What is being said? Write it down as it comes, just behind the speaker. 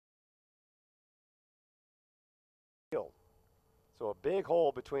So a big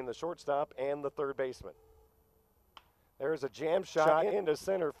hole between the shortstop and the third baseman. There's a jam shot into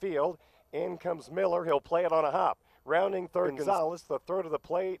center field. In comes Miller. He'll play it on a hop. Rounding third, Gonzalez. The throw to the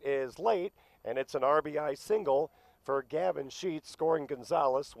plate is late, and it's an RBI single for Gavin Sheets, scoring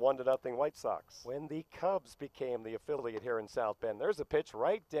Gonzalez 1-0 White Sox. When the Cubs became the affiliate here in South Bend, there's a pitch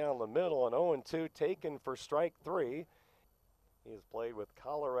right down the middle, an 0-2 taken for strike 3. He has played with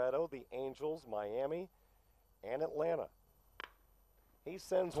Colorado, the Angels, Miami, and Atlanta. He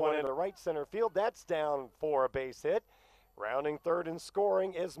sends one into right center field. That's down for a base hit. Rounding third and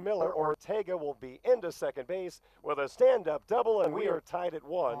scoring is Miller. Ortega will be into second base with a stand-up double, and we are tied at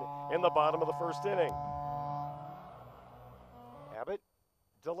 1 in the bottom of the first inning. Abbott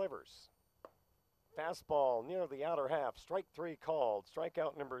delivers. Fastball near the outer half. Strike 3 called.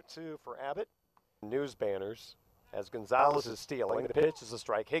 Strikeout number 2 for Abbott. News banners as Gonzalez is stealing. The pitch is a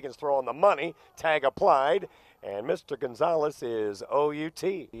strike. Higgins throwing the money. Tag applied. And Mr. Gonzalez is OUT.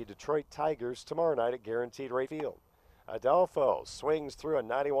 The Detroit Tigers tomorrow night at Guaranteed Rate Field. Adolfo swings through a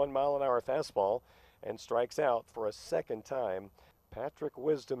 91-mile-an-hour fastball and strikes out for a second time. Patrick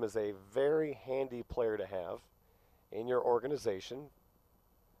Wisdom is a very handy player to have in your organization.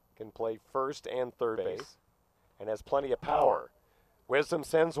 Can play first and third base and has plenty of power. Wisdom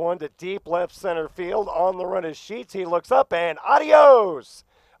sends one to deep left center field. On the run is Sheets. He looks up and adios!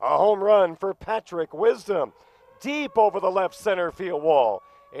 A home run for Patrick Wisdom. Deep over the left center field wall.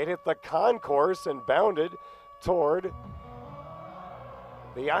 It hit the concourse and bounded toward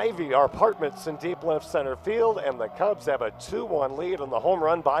the Ivy Apartments in deep left center field, and the Cubs have a 2-1 lead on the home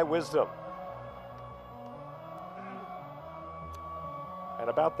run by Wisdom. And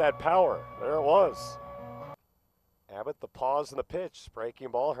about that power, there it was. Abbott, the pause and the pitch. Breaking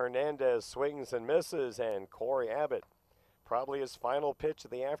ball, Hernandez swings and misses, and Corey Abbott, probably his final pitch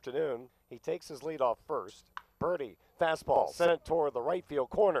of the afternoon. He takes his lead off first. Birdie, fastball, sent it toward the right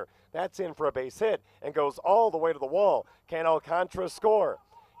field corner. That's in for a base hit and goes all the way to the wall. Can Alcantara score?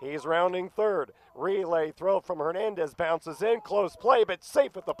 He's rounding third. Relay throw from Hernandez bounces in. Close play, but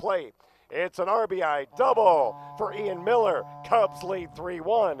safe at the plate. It's an RBI double for Ian Miller. Cubs lead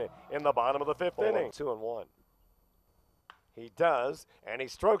 3-1 in the bottom of the 5th inning. 2-1. He does, and he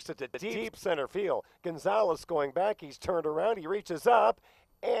strokes it to deep center field. Gonzalez going back. He's turned around. He reaches up,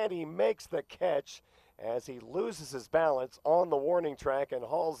 and he makes the catch as he loses his balance on the warning track and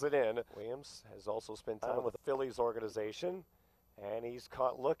hauls it in. Williams has also spent time with the Phillies organization, and he's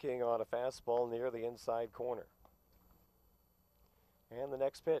caught looking on a fastball near the inside corner. And the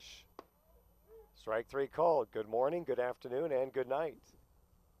next pitch. Strike 3 called. Good morning, good afternoon, and good night.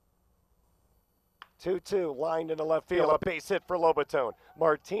 2-2 lined into left field. A base hit for Lobatone.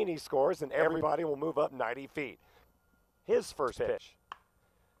 Martini scores, and everybody will move up 90 feet. His first pitch.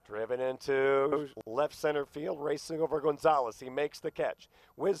 Driven into left center field, racing over Gonzalez. He makes the catch.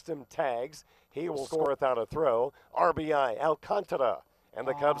 Wisdom tags. He will score without a throw. RBI, Alcantara. And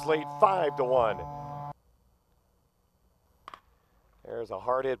the Cubs lead 5-1. There's a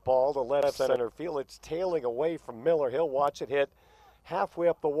hard hit ball to left center field. It's tailing away from Miller. He'll watch it hit halfway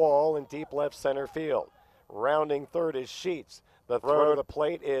up the wall in deep left center field. Rounding third is Sheets. The throw to the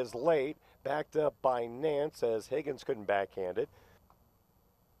plate is late. Backed up by Nance as Higgins couldn't backhand it.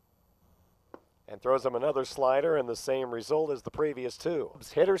 And throws him another slider, and the same result as the previous two.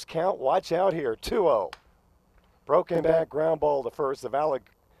 Hitters count, watch out here, 2-0. Broken back, ground ball to first. Zavala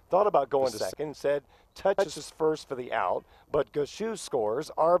thought about going to second, said touches first for the out, but Goshu scores,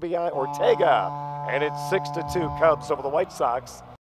 RBI Ortega, and it's 6-2 Cubs over the White Sox